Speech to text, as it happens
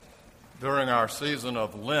During our season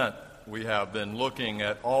of Lent, we have been looking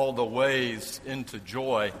at all the ways into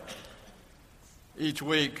joy. Each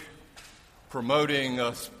week, promoting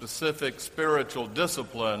a specific spiritual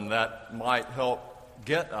discipline that might help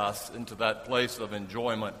get us into that place of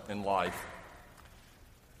enjoyment in life.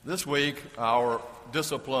 This week, our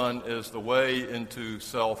discipline is the way into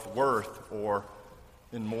self-worth, or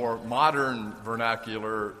in more modern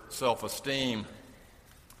vernacular, self-esteem.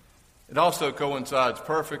 It also coincides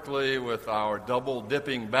perfectly with our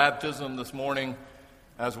double-dipping baptism this morning,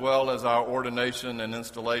 as well as our ordination and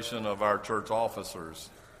installation of our church officers.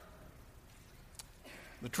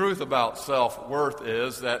 The truth about self-worth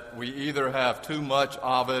is that we either have too much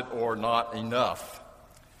of it or not enough.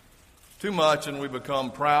 Too much and we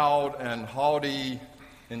become proud and haughty,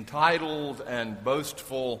 entitled and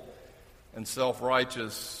boastful and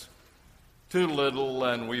self-righteous. Too little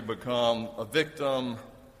and we become a victim,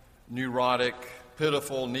 neurotic,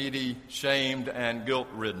 pitiful, needy, shamed, and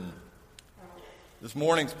guilt-ridden. This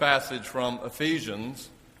morning's passage from Ephesians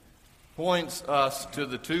points us to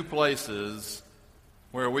the two places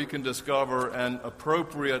where we can discover an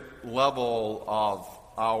appropriate level of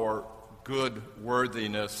our good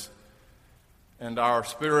worthiness, and our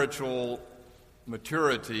spiritual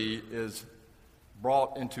maturity is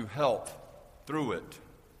brought into health through it.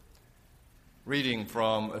 Reading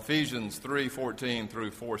from Ephesians 3:14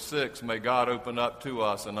 through 4:6, may God open up to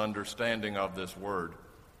us an understanding of this word.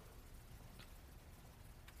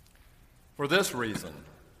 For this reason,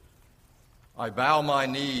 I bow my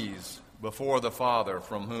knees before the Father,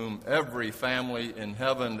 from whom every family in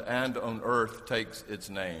heaven and on earth takes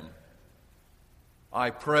its name.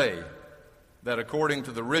 I pray that according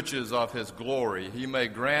to the riches of his glory, he may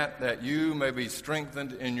grant that you may be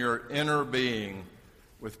strengthened in your inner being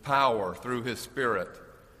with power through his Spirit,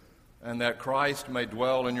 and that Christ may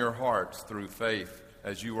dwell in your hearts through faith,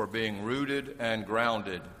 as you are being rooted and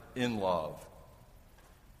grounded in love.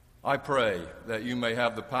 I pray that you may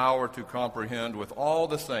have the power to comprehend with all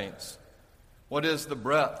the saints what is the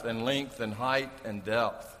breadth and length and height and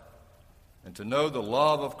depth, and to know the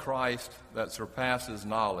love of Christ that surpasses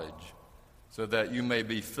knowledge, so that you may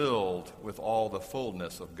be filled with all the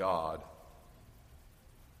fullness of God.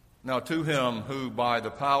 Now to him who by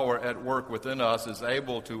the power at work within us is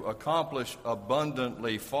able to accomplish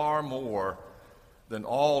abundantly far more than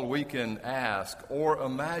all we can ask or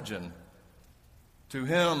imagine, to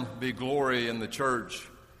him be glory in the church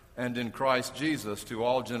and in Christ Jesus to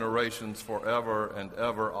all generations forever and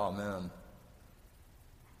ever. Amen.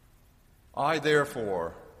 I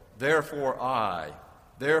therefore I,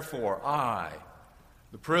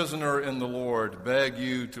 the prisoner in the Lord, beg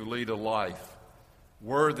you to lead a life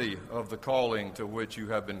worthy of the calling to which you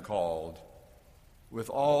have been called, with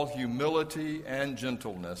all humility and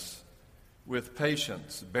gentleness, with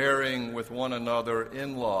patience, bearing with one another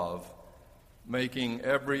in love, making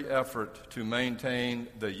every effort to maintain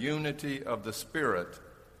the unity of the Spirit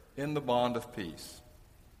in the bond of peace.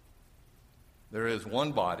 There is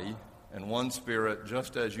one body and one Spirit,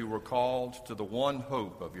 just as you were called to the one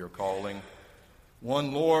hope of your calling,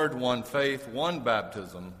 one Lord, one faith, one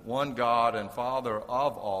baptism, one God and Father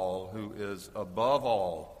of all, who is above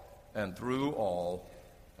all and through all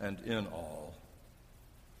and in all.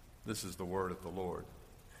 This is the word of the Lord.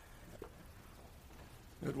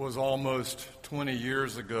 It was almost 20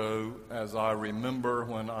 years ago, as I remember,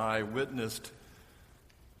 when I witnessed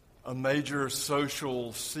a major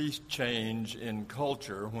social sea change in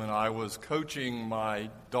culture when I was coaching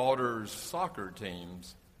my daughter's soccer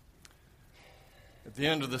teams. At the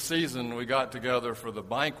end of the season, we got together for the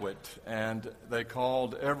banquet, and they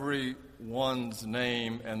called everyone's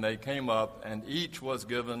name, and they came up, and each was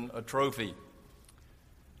given a trophy.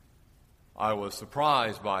 I was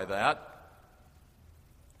surprised by that.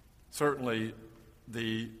 Certainly,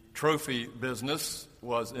 the trophy business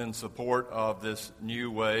was in support of this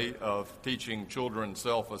new way of teaching children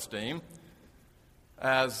self-esteem,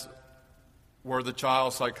 as were the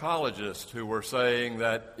child psychologists who were saying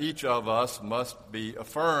that each of us must be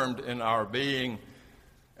affirmed in our being,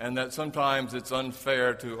 and that sometimes it's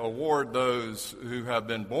unfair to award those who have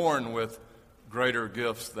been born with greater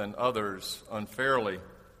gifts than others unfairly.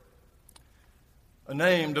 A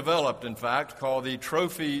name developed, in fact, called the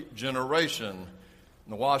Trophy Generation.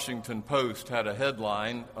 The Washington Post had a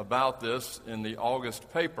headline about this in the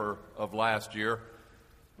August paper of last year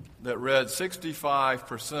that read,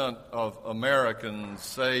 65% of Americans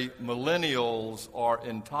say millennials are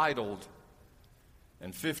entitled,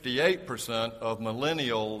 and 58% of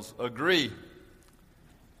millennials agree.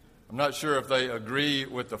 I'm not sure if they agree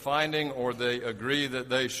with the finding or they agree that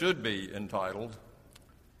they should be entitled.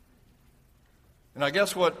 And I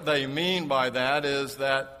guess what they mean by that is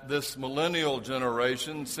that this millennial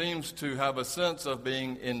generation seems to have a sense of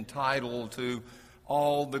being entitled to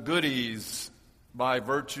all the goodies by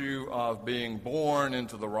virtue of being born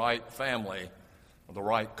into the right family, or the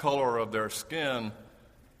right color of their skin,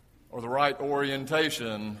 or the right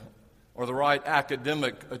orientation, or the right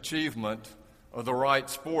academic achievement, or the right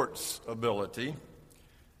sports ability.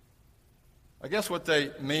 I guess what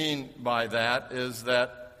they mean by that is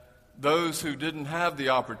that those who didn't have the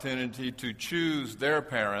opportunity to choose their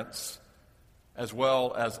parents as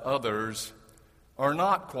well as others are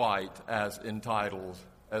not quite as entitled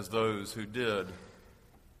as those who did.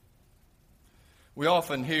 We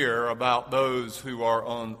often hear about those who are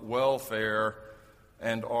on welfare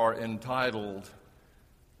and are entitled,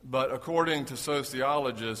 but according to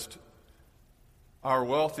sociologists, our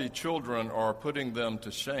wealthy children are putting them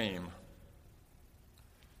to shame.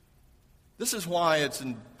 This is why it's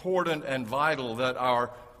important and vital that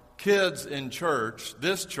our kids in church,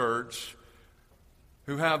 this church,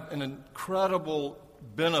 who have an incredible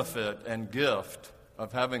benefit and gift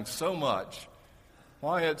of having so much,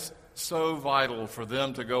 why it's so vital for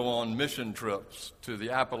them to go on mission trips to the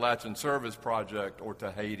Appalachian Service Project or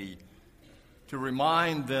to Haiti, to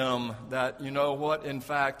remind them that, you know what, in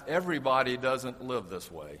fact, everybody doesn't live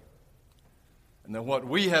this way. And that what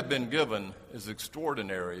we have been given is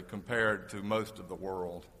extraordinary compared to most of the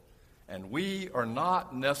world. And we are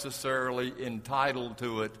not necessarily entitled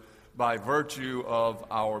to it by virtue of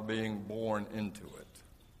our being born into it.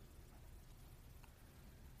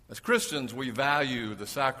 As Christians, we value the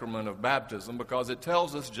sacrament of baptism because it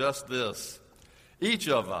tells us just this. Each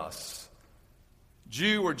of us,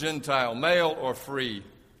 Jew or Gentile, male or free,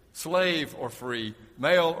 slave or free,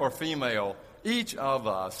 male or female, each of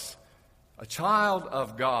us, a child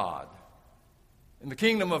of God. In the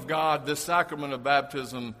kingdom of God, this sacrament of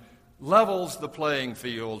baptism levels the playing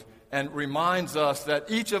field and reminds us that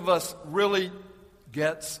each of us really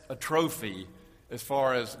gets a trophy as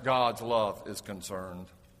far as God's love is concerned.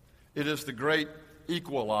 It is the great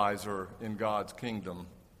equalizer in God's kingdom.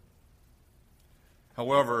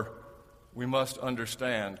 However, we must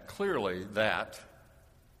understand clearly that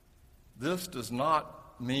this does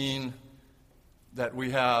not mean that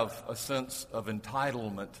we have a sense of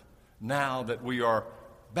entitlement now that we are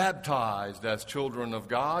baptized as children of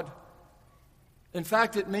God. In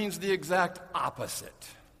fact, it means the exact opposite.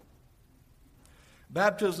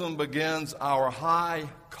 Baptism begins our high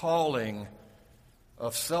calling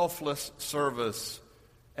of selfless service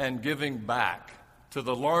and giving back to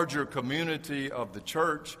the larger community of the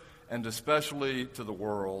church and especially to the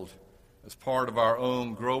world as part of our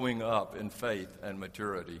own growing up in faith and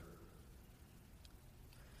maturity.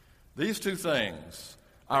 These two things,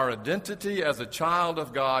 our identity as a child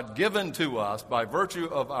of God given to us by virtue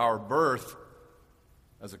of our birth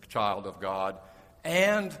as a child of God,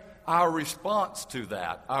 and our response to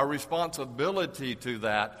that, our responsibility to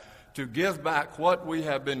that, to give back what we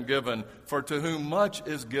have been given, for to whom much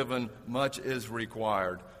is given, much is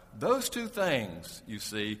required. Those two things, you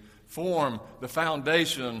see, form the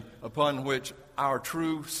foundation upon which our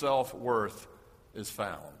true self-worth is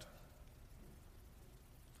found.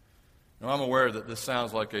 Now, I'm aware that this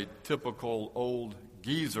sounds like a typical old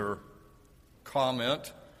geezer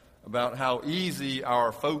comment about how easy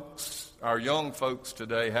our young folks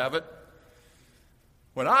today have it.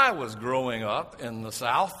 When I was growing up in the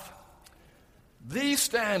South, the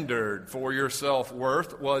standard for your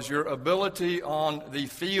self-worth was your ability on the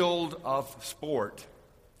field of sport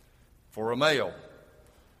for a male.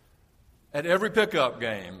 At every pickup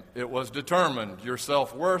game, it was determined your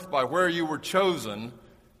self-worth by where you were chosen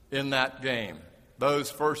in that game.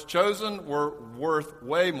 Those first chosen were worth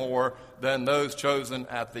way more than those chosen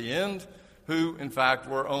at the end, who, in fact,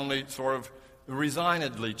 were only sort of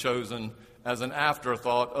resignedly chosen as an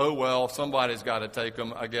afterthought. Oh, well, somebody's got to take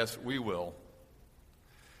them. I guess we will.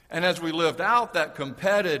 And as we lived out that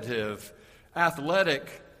competitive,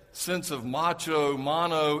 athletic sense of macho,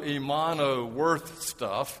 mano y mano worth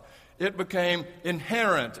stuff, it became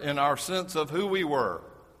inherent in our sense of who we were.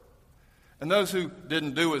 And those who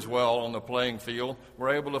didn't do as well on the playing field were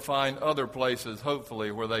able to find other places, hopefully,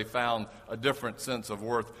 where they found a different sense of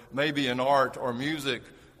worth, maybe in art or music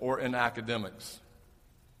or in academics.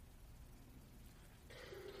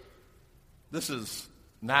 This is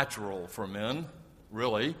natural for men,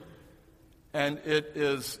 really, and it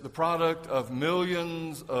is the product of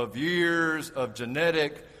millions of years of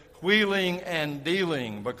genetic wheeling and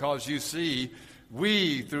dealing, because you see,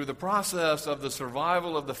 we, through the process of the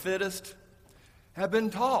survival of the fittest, have been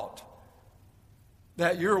taught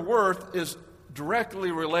that your worth is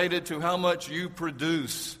directly related to how much you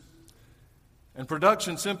produce. And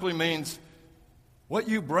production simply means what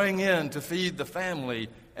you bring in to feed the family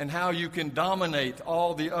and how you can dominate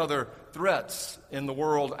all the other threats in the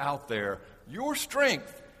world out there. Your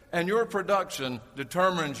strength and your production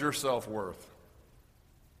determines your self-worth.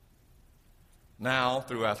 Now,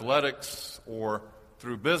 through athletics or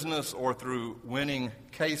through business or through winning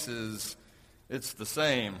cases, it's the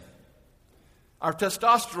same. Our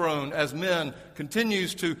testosterone as men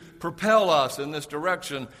continues to propel us in this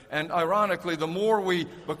direction, and ironically, the more we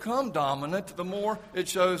become dominant, the more it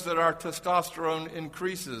shows that our testosterone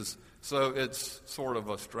increases. So it's sort of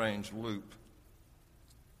a strange loop.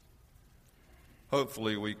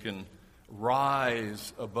 Hopefully we can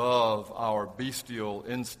rise above our bestial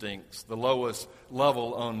instincts, the lowest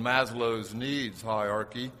level on Maslow's needs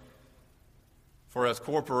hierarchy. For as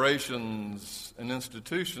corporations and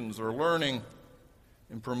institutions are learning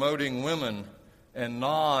in promoting women and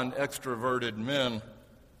non-extroverted men,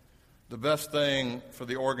 the best thing for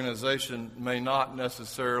the organization may not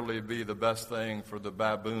necessarily be the best thing for the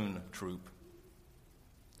baboon troop.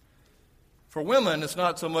 For women, it's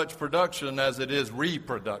not so much production as it is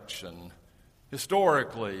reproduction,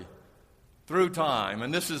 historically, through time.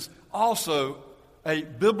 And this is also a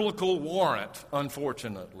biblical warrant,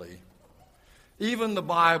 unfortunately. Even the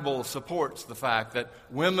Bible supports the fact that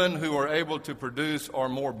women who are able to produce are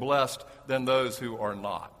more blessed than those who are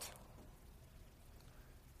not.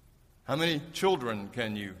 How many children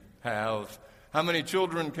can you have? How many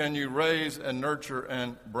children can you raise and nurture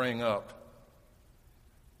and bring up?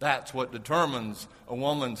 That's what determines a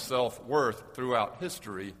woman's self-worth throughout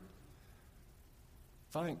history.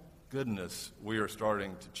 Thank goodness we are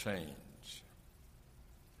starting to change.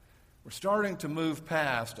 We're starting to move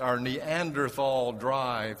past our Neanderthal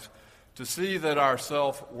drive to see that our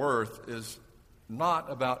self-worth is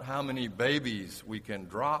not about how many babies we can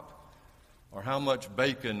drop or how much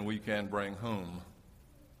bacon we can bring home.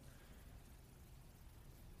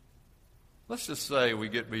 Let's just say we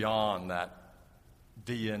get beyond that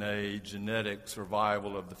DNA, genetic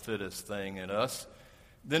survival of the fittest thing in us,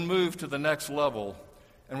 then move to the next level,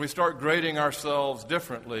 and we start grading ourselves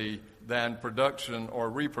differently than production or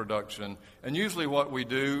reproduction. And usually what we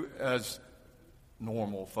do as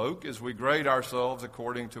normal folk is we grade ourselves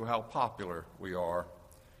according to how popular we are.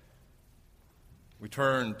 We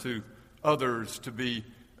turn to others to be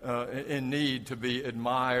in need to be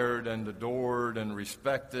admired and adored and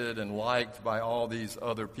respected and liked by all these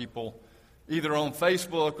other people, either on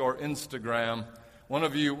Facebook or Instagram. One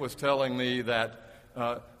of you was telling me that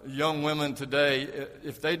young women today,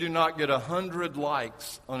 if they do not get 100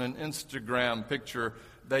 likes on an Instagram picture,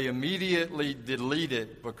 they immediately delete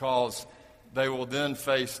it because they will then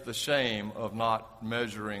face the shame of not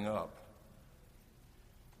measuring up.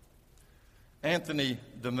 Anthony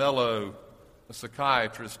DeMello, a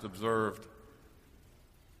psychiatrist, observed,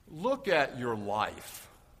 "Look at your life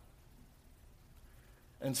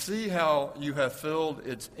and see how you have filled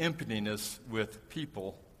its emptiness with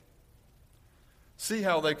people. See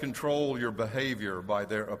how they control your behavior by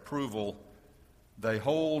their approval. They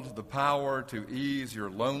hold the power to ease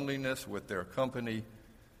your loneliness with their company,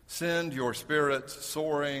 send your spirits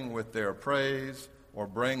soaring with their praise, or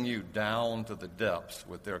bring you down to the depths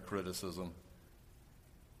with their criticism.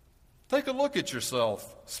 Take a look at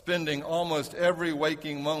yourself, spending almost every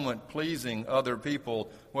waking moment pleasing other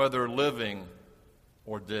people, whether living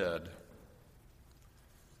or dead.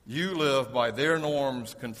 You live by their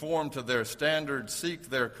norms, conform to their standards, seek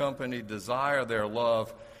their company, desire their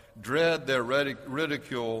love, dread their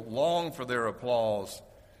ridicule, long for their applause,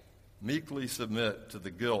 meekly submit to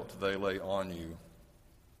the guilt they lay on you."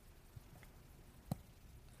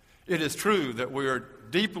 It is true that we are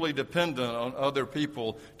deeply dependent on other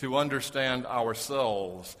people to understand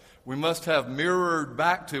ourselves. We must have mirrored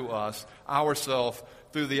back to us ourselves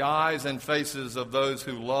through the eyes and faces of those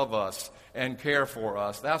who love us and care for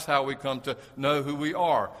us. That's how we come to know who we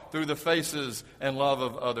are, through the faces and love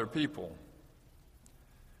of other people.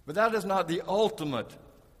 But that is not the ultimate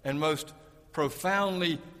and most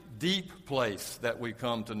profoundly deep place that we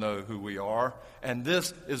come to know who we are, and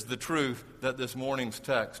this is the truth that this morning's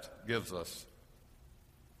text gives us.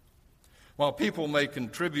 While people may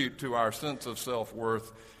contribute to our sense of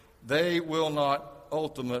self-worth, they will not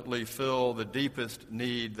ultimately fill the deepest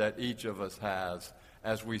need that each of us has.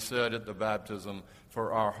 As we said at the baptism,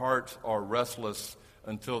 for our hearts are restless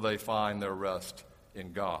until they find their rest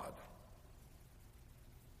in God.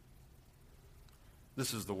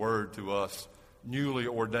 This is the word to us newly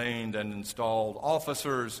ordained and installed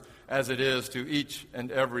officers, as it is to each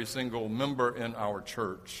and every single member in our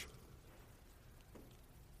church.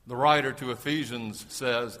 The writer to Ephesians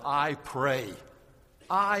says, I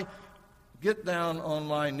get down on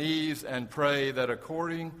my knees and pray that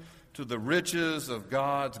according to the riches of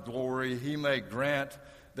God's glory, he may grant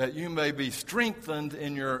that you may be strengthened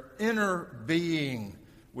in your inner being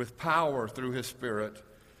with power through his Spirit,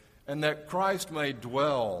 and that Christ may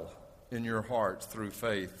dwell in your hearts through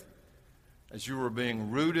faith, as you are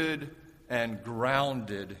being rooted and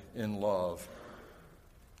grounded in love.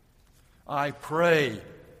 I pray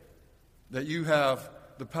that you have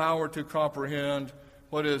the power to comprehend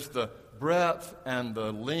what is the breadth and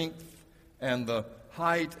the length and the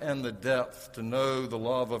height and the depth, to know the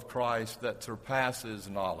love of Christ that surpasses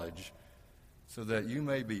knowledge, so that you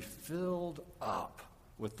may be filled up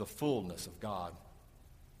with the fullness of God.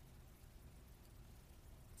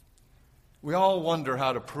 We all wonder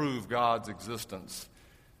how to prove God's existence.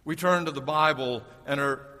 We turn to the Bible and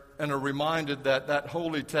are reminded that that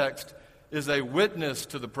holy text is a witness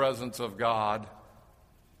to the presence of God,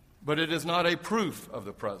 but it is not a proof of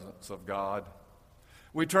the presence of God.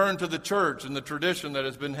 We turn to the church and the tradition that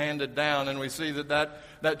has been handed down, and we see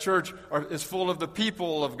that church is full of the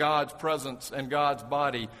people of God's presence and God's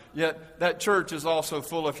body, yet that church is also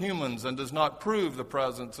full of humans and does not prove the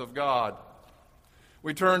presence of God.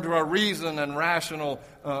 We turn to our reason and rational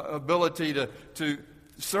ability to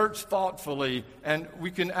search thoughtfully, and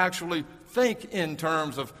we can actually think in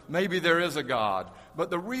terms of maybe there is a God. But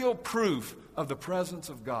the real proof of the presence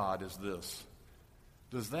of God is this: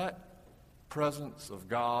 does that presence of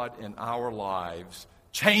God in our lives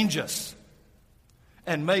change us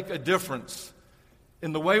and make a difference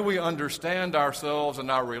in the way we understand ourselves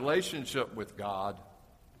and our relationship with God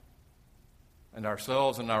and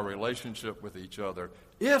ourselves and our relationship with each other?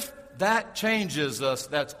 If that changes us,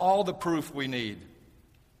 that's all the proof we need.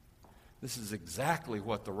 This is exactly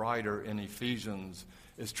what the writer in Ephesians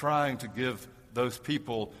is trying to give those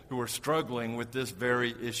people who are struggling with this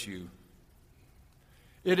very issue.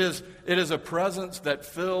 It is a presence that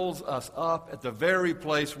fills us up at the very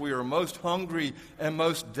place we are most hungry and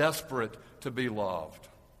most desperate to be loved.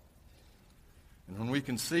 And when we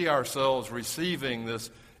can see ourselves receiving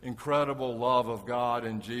this incredible love of God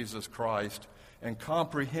in Jesus Christ and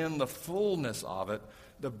comprehend the fullness of it,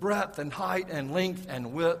 the breadth and height and length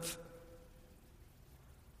and width,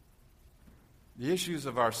 the issues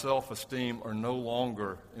of our self-esteem are no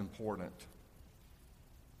longer important.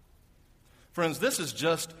 Friends, this is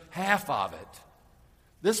just half of it.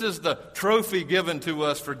 This is the trophy given to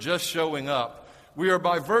us for just showing up. We are,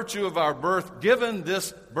 by virtue of our birth, given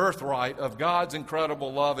this birthright of God's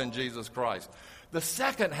incredible love in Jesus Christ. The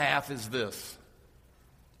second half is this: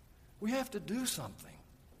 we have to do something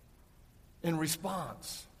in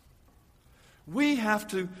response. We have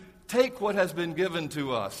to take what has been given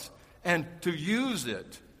to us and to use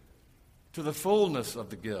it to the fullness of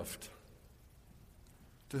the gift.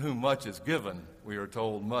 To whom much is given, we are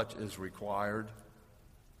told, much is required.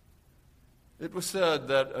 It was said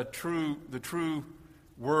that the true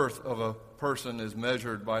worth of a person is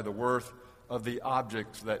measured by the worth of the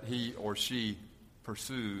objects that he or she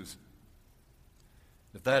pursues.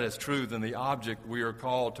 If that is true, then the object we are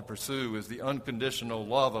called to pursue is the unconditional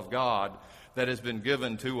love of God that has been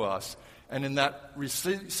given to us. And in that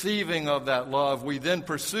receiving of that love, we then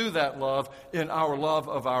pursue that love in our love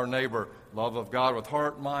of our neighbor. Love of God with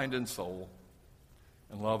heart, mind, and soul.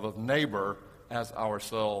 And love of neighbor as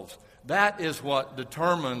ourselves. That is what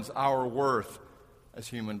determines our worth as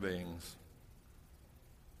human beings.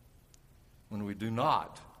 When we do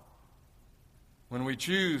not, when we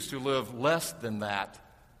choose to live less than that,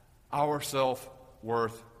 our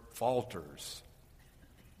self-worth falters.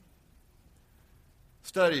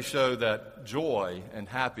 Studies show that joy and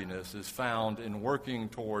happiness is found in working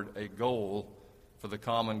toward a goal for the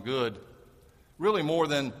common good. Really, more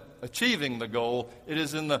than achieving the goal, it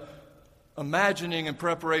is in the imagining and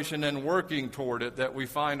preparation and working toward it that we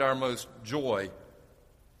find our most joy.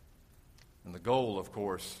 And the goal, of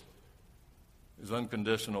course, is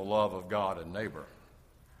unconditional love of God and neighbor.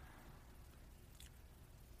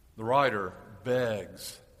 The writer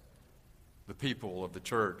begs the people of the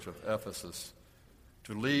church of Ephesus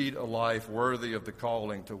to lead a life worthy of the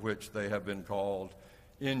calling to which they have been called,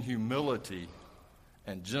 in humility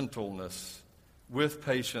and gentleness, with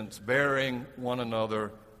patience, bearing one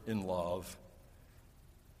another in love.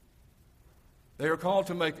 They are called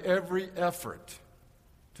to make every effort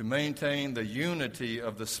to maintain the unity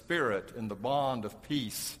of the Spirit in the bond of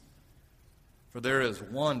peace. For there is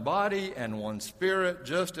one body and one Spirit,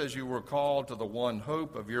 just as you were called to the one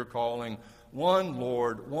hope of your calling, one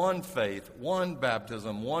Lord, one faith, one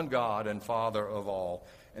baptism, one God and Father of all.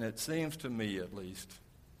 And it seems to me, at least,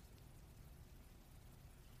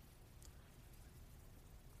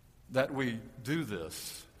 that we do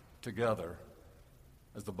this together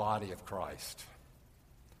as the body of Christ.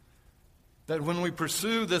 That when we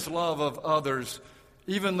pursue this love of others,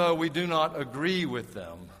 even though we do not agree with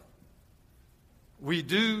them, we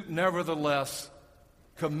do nevertheless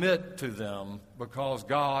commit to them because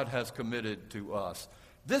God has committed to us.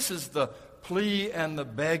 This is the plea and the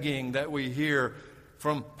begging that we hear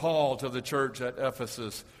from Paul to the church at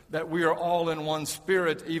Ephesus, that we are all in one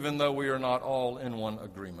spirit, even though we are not all in one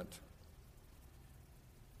agreement.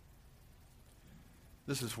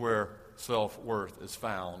 This is where self-worth is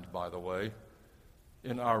found, by the way,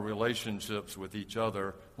 in our relationships with each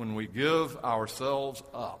other, when we give ourselves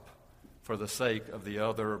up for the sake of the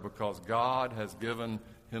other, because God has given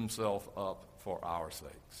himself up for our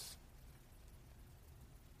sakes.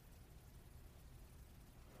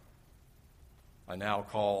 I now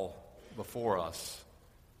call before us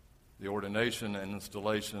the ordination and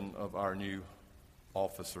installation of our new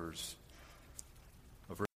officers.